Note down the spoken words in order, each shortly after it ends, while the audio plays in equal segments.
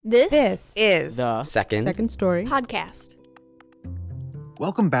This is The Second Story podcast.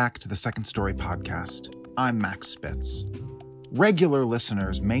 Welcome back to the Second Story podcast. I'm Max Spitz. Regular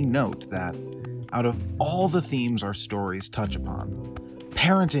listeners may note that out of all the themes our stories touch upon,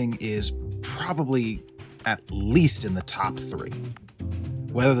 parenting is probably at least in the top 3.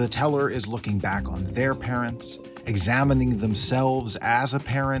 Whether the teller is looking back on their parents, examining themselves as a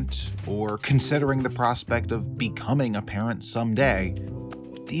parent, or considering the prospect of becoming a parent someday,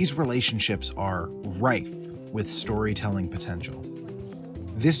 these relationships are rife with storytelling potential.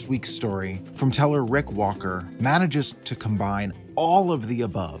 This week's story from teller Rick Walker manages to combine all of the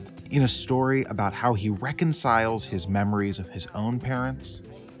above in a story about how he reconciles his memories of his own parents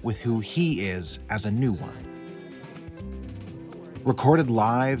with who he is as a new one. Recorded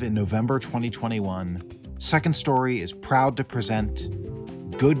live in November 2021, Second Story is proud to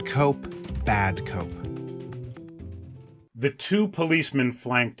present Good Cope, Bad Cope. The 2 policemen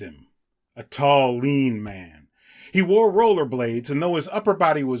flanked him, a tall, lean man. He wore rollerblades, and though his upper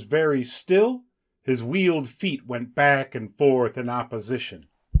body was very still, his wheeled feet went back and forth in opposition.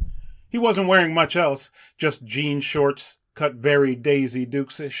 He wasn't wearing much else, just jean shorts, cut very Daisy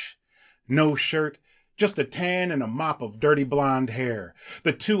Dukes-ish. No shirt, just a tan and a mop of dirty blonde hair.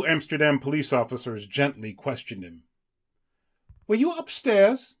 The 2 Amsterdam police officers gently questioned him. "Were you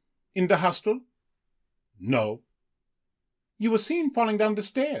upstairs, in the hostel?" "No." "You were seen falling down the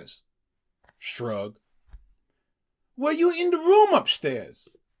stairs." Shrug. "Were you in the room upstairs?"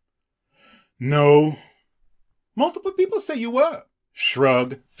 "No." "Multiple people say you were."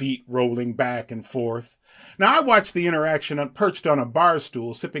 Shrug, feet rolling back and forth. Now I watched the interaction perched on a bar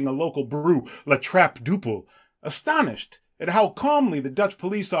stool, sipping a local brew, La Trappe Duple, astonished at how calmly the Dutch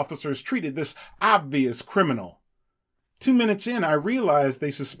police officers treated this obvious criminal. 2 minutes in, I realized they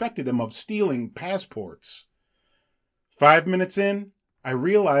suspected him of stealing passports. 5 minutes in, I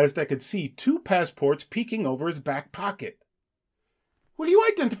realized I could see 2 passports peeking over his back pocket. "Will you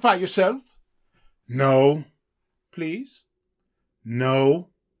identify yourself?" "No." "Please?" "No."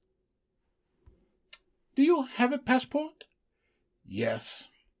 "Do you have a passport?" "Yes."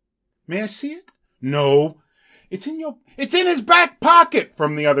 "May I see it?" "No." It's in his back pocket,"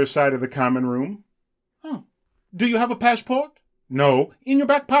 from the other side of the common room. "Oh. Do you have a passport?" "No." "In your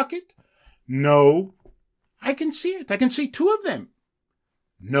back pocket?" "No." "I can see it. I can see 2 of them."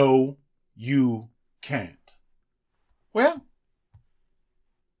 "No, you can't." "Well,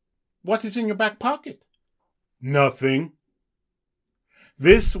 what is in your back pocket?" "Nothing."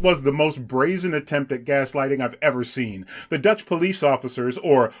 This was the most brazen attempt at gaslighting I've ever seen. The Dutch police officers,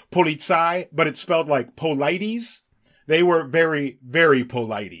 or politie, but it's spelled like polities, they were very, very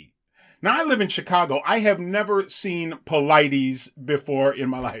politey. Now, I live in Chicago. I have never seen polities before in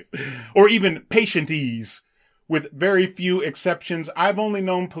my life, or even patientees. With very few exceptions, I've only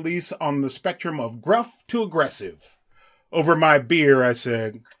known police on the spectrum of gruff to aggressive. Over my beer, I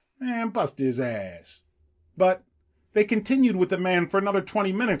said, "Bust his ass." But they continued with the man for another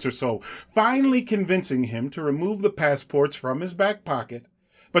 20 minutes or so, finally convincing him to remove the passports from his back pocket.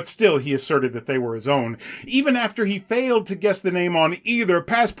 But still he asserted that they were his own. Even after he failed to guess the name on either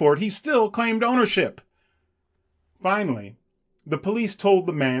passport, he still claimed ownership. Finally, the police told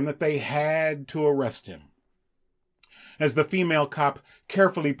the man that they had to arrest him. As the female cop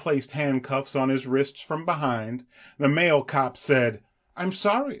carefully placed handcuffs on his wrists from behind, the male cop said, "I'm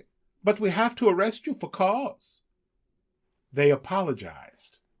sorry, but we have to arrest you for cause." They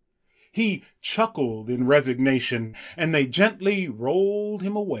apologized. He chuckled in resignation, and they gently rolled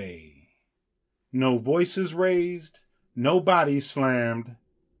him away. No voices raised, no bodies slammed,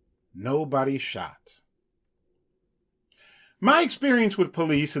 nobody shot. My experience with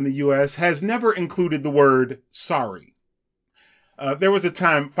police in the U.S. has never included the word sorry. There was a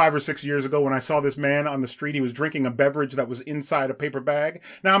time 5 or 6 years ago when I saw this man on the street. He was drinking a beverage that was inside a paper bag.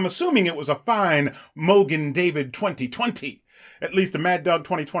 Now, I'm assuming it was a fine Mogen David 2020. At least a Mad Dog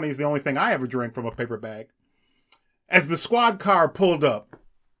 2020 is the only thing I ever drank from a paper bag. As the squad car pulled up,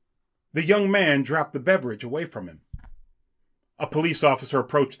 the young man dropped the beverage away from him. A police officer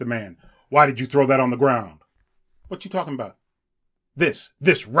approached the man. "Why did you throw that on the ground?" "What you talking about?" This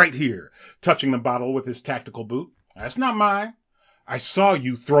right here," touching the bottle with his tactical boot. "That's not mine." "I saw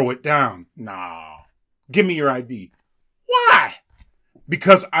you throw it down." "Nah." "Give me your ID." "Why?"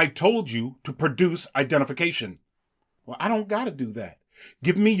 "Because I told you to produce identification." "Well, I don't gotta do that."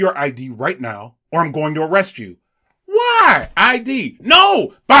 "Give me your ID right now, or I'm going to arrest you." "Why?" "ID."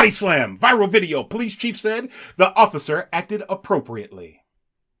 "No!" Body slam. Viral video. Police chief said the officer acted appropriately.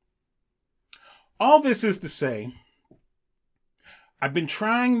 All this is to say, I've been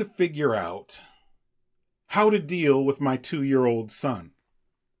trying to figure out how to deal with my 2-year-old son.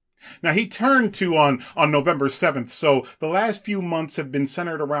 Now, he turned 2 on November 7th, so the last few months have been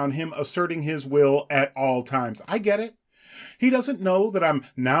centered around him asserting his will at all times. I get it. He doesn't know that I'm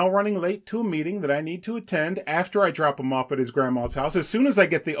now running late to a meeting that I need to attend after I drop him off at his grandma's house as soon as I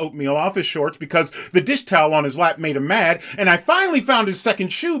get the oatmeal off his shorts because the dish towel on his lap made him mad, and I finally found his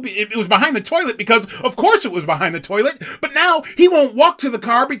second shoe. It was behind the toilet because, of course, it was behind the toilet, but now he won't walk to the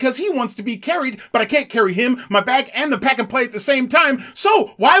car because he wants to be carried, but I can't carry him, my bag, and the pack and play at the same time,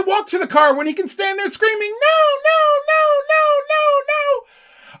 so why walk to the car when he can stand there screaming, no, no, no, no, no, no?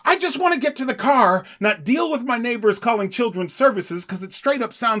 I just want to get to the car, not deal with my neighbors calling children's services because it straight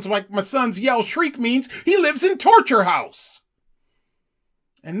up sounds like my son's yell shriek means he lives in torture house.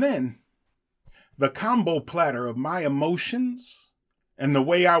 And then the combo platter of my emotions and the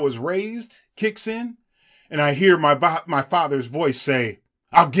way I was raised kicks in, and I hear my father's voice say,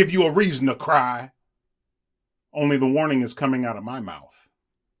 I'll give you a reason to cry. Only the warning is coming out of my mouth.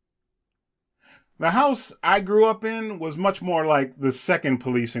 The house I grew up in was much more like the second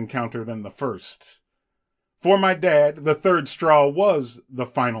police encounter than the first. For my dad, the third straw was the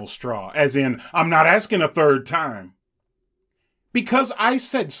final straw, as in, I'm not asking a third time. Because I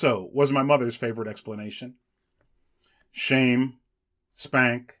said so was my mother's favorite explanation. Shame,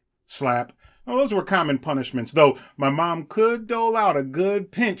 spank, slap, well, those were common punishments, though my mom could dole out a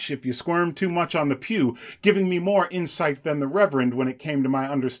good pinch if you squirmed too much on the pew, giving me more insight than the reverend when it came to my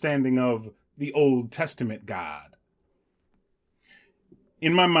understanding of the Old Testament God.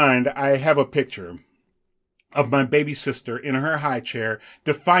 In my mind, I have a picture of my baby sister in her high chair,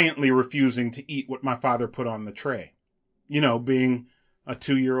 defiantly refusing to eat what my father put on the tray. You know, being a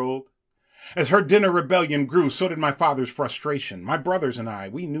 2-year-old. As her dinner rebellion grew, so did my father's frustration. My brothers and I,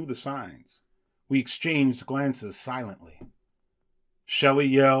 we knew the signs. We exchanged glances silently. Shelley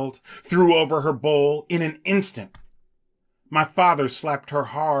yelled, threw over her bowl in an instant. My father slapped her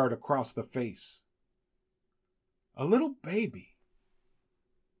hard across the face. A little baby.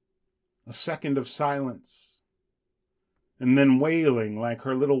 A second of silence, and then wailing like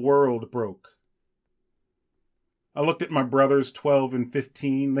her little world broke. I looked at my brothers, 12 and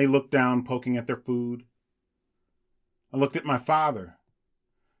 15. They looked down, poking at their food. I looked at my father,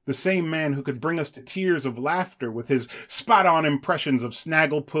 the same man who could bring us to tears of laughter with his spot-on impressions of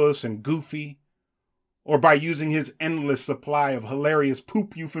Snagglepuss and Goofy, or by using his endless supply of hilarious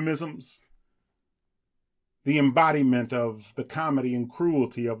poop euphemisms. The embodiment of the comedy and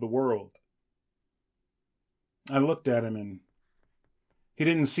cruelty of the world. I looked at him and he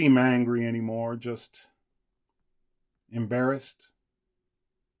didn't seem angry anymore, just embarrassed.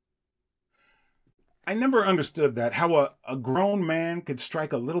 I never understood that, how a grown man could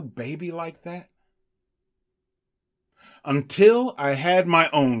strike a little baby like that. Until I had my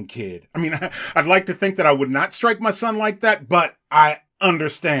own kid. I mean, I'd like to think that I would not strike my son like that, but I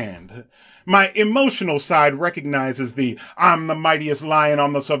understand. My emotional side recognizes the I'm the mightiest lion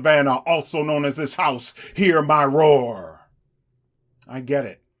on the savannah, also known as this house, hear my roar. I get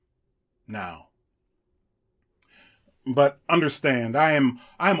it now. But understand, I'm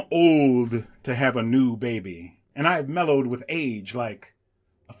old to have a new baby, and I've mellowed with age like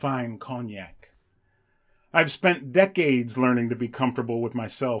a fine cognac. I've spent decades learning to be comfortable with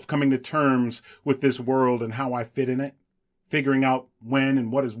myself, coming to terms with this world and how I fit in it, figuring out when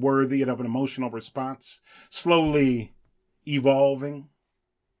and what is worthy of an emotional response, slowly evolving.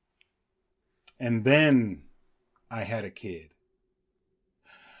 And then I had a kid.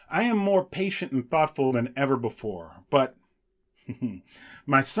 I am more patient and thoughtful than ever before, but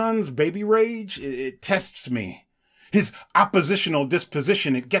my son's baby rage, it tests me. His oppositional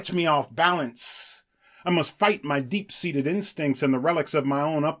disposition, it gets me off balance. I must fight my deep-seated instincts and the relics of my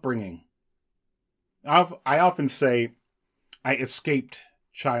own upbringing. I often say I escaped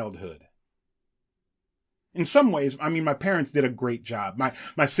childhood. In some ways, I mean, my parents did a great job.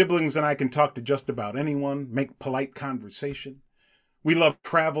 My siblings and I can talk to just about anyone, make polite conversation. We love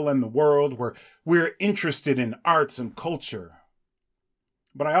travel and the world. We're interested in arts and culture.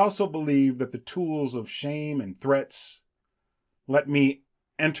 But I also believe that the tools of shame and threats let me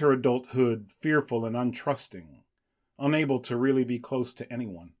enter adulthood fearful and untrusting, unable to really be close to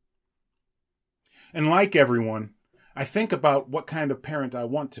anyone. And like everyone, I think about what kind of parent I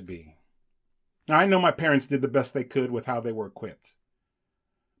want to be. Now, I know my parents did the best they could with how they were equipped.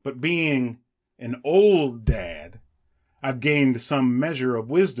 But being an old dad, I've gained some measure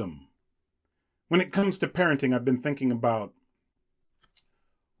of wisdom. When it comes to parenting, I've been thinking about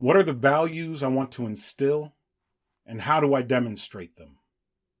what are the values I want to instill and how do I demonstrate them?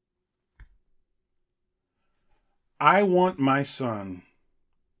 I want my son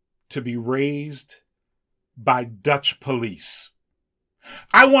to be raised by Dutch police.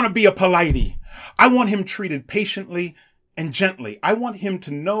 I want to be a Politey. I want him treated patiently and gently. I want him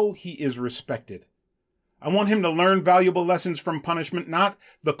to know he is respected. I want him to learn valuable lessons from punishment, not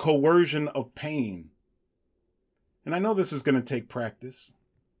the coercion of pain. And I know this is going to take practice.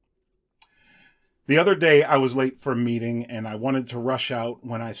 The other day, I was late for a meeting and I wanted to rush out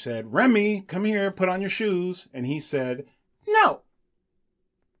when I said, "Remy, come here, put on your shoes." And he said, "No."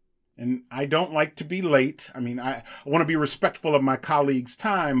 And I don't like to be late. I mean, I want to be respectful of my colleague's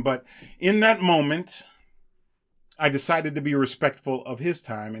time, but in that moment, I decided to be respectful of his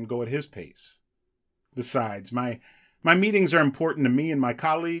time and go at his pace. Besides, my meetings are important to me and my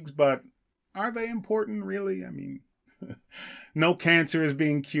colleagues, but are they important really? I mean, no cancer is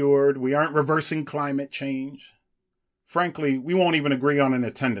being cured. We aren't reversing climate change. Frankly, we won't even agree on an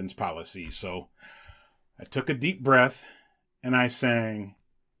attendance policy. So I took a deep breath and I sang,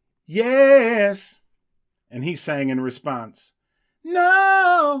 "Yes." And he sang in response,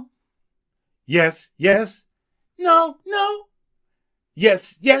 "No." "Yes, yes." "No, no."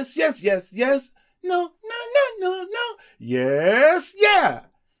 "Yes, yes, yes, yes, yes." "No, no, no, no, no." "Yes, yeah."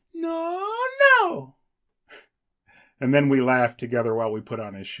 "No, no." And then we laughed together while we put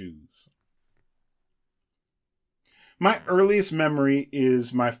on his shoes. My earliest memory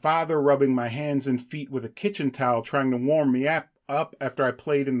is my father rubbing my hands and feet with a kitchen towel trying to warm me up after I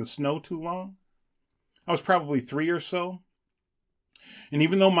played in the snow too long. I was probably 3 or so. And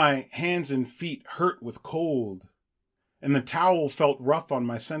even though my hands and feet hurt with cold and the towel felt rough on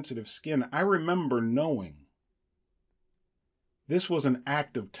my sensitive skin, I remember knowing this was an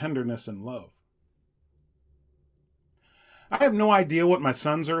act of tenderness and love. I have no idea what my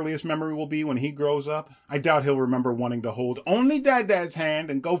son's earliest memory will be when he grows up. I doubt he'll remember wanting to hold only Dada's hand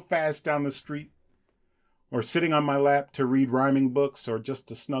and go fast down the street, or sitting on my lap to read rhyming books, or just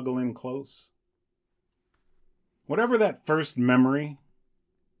to snuggle in close. Whatever that first memory,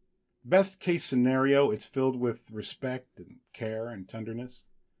 best case scenario, it's filled with respect and care and tenderness.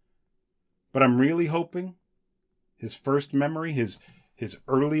 But I'm really hoping his first memory, his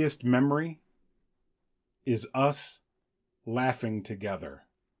earliest memory, is us laughing together.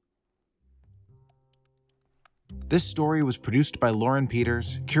 This story was produced by Lauren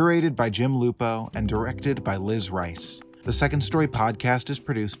Peters, curated by Jim Lupo, and directed by Liz Rice. The Second Story podcast is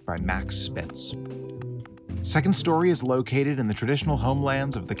produced by Max Spitz. Second Story is located in the traditional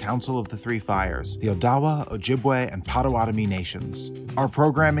homelands of the Council of the Three Fires, the Odawa, Ojibwe, and Potawatomi nations. Our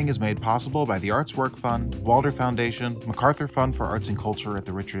programming is made possible by the Arts Work Fund, Walder Foundation, MacArthur Fund for Arts and Culture at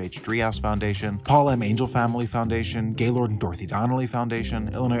the Richard H. Driehaus Foundation, Paul M. Angel Family Foundation, Gaylord and Dorothy Donnelly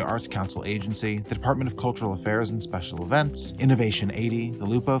Foundation, Illinois Arts Council Agency, the Department of Cultural Affairs and Special Events, Innovation 80, the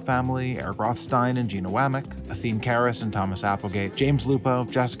Lupo family, Eric Rothstein and Gina Wamick, Athene Karras and Thomas Applegate, James Lupo,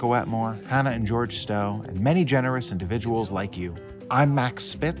 Jessica Wetmore, Hannah and George Stowe, and many generous individuals like you. I'm Max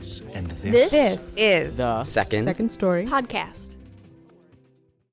Spitz, and this is the Second Story podcast.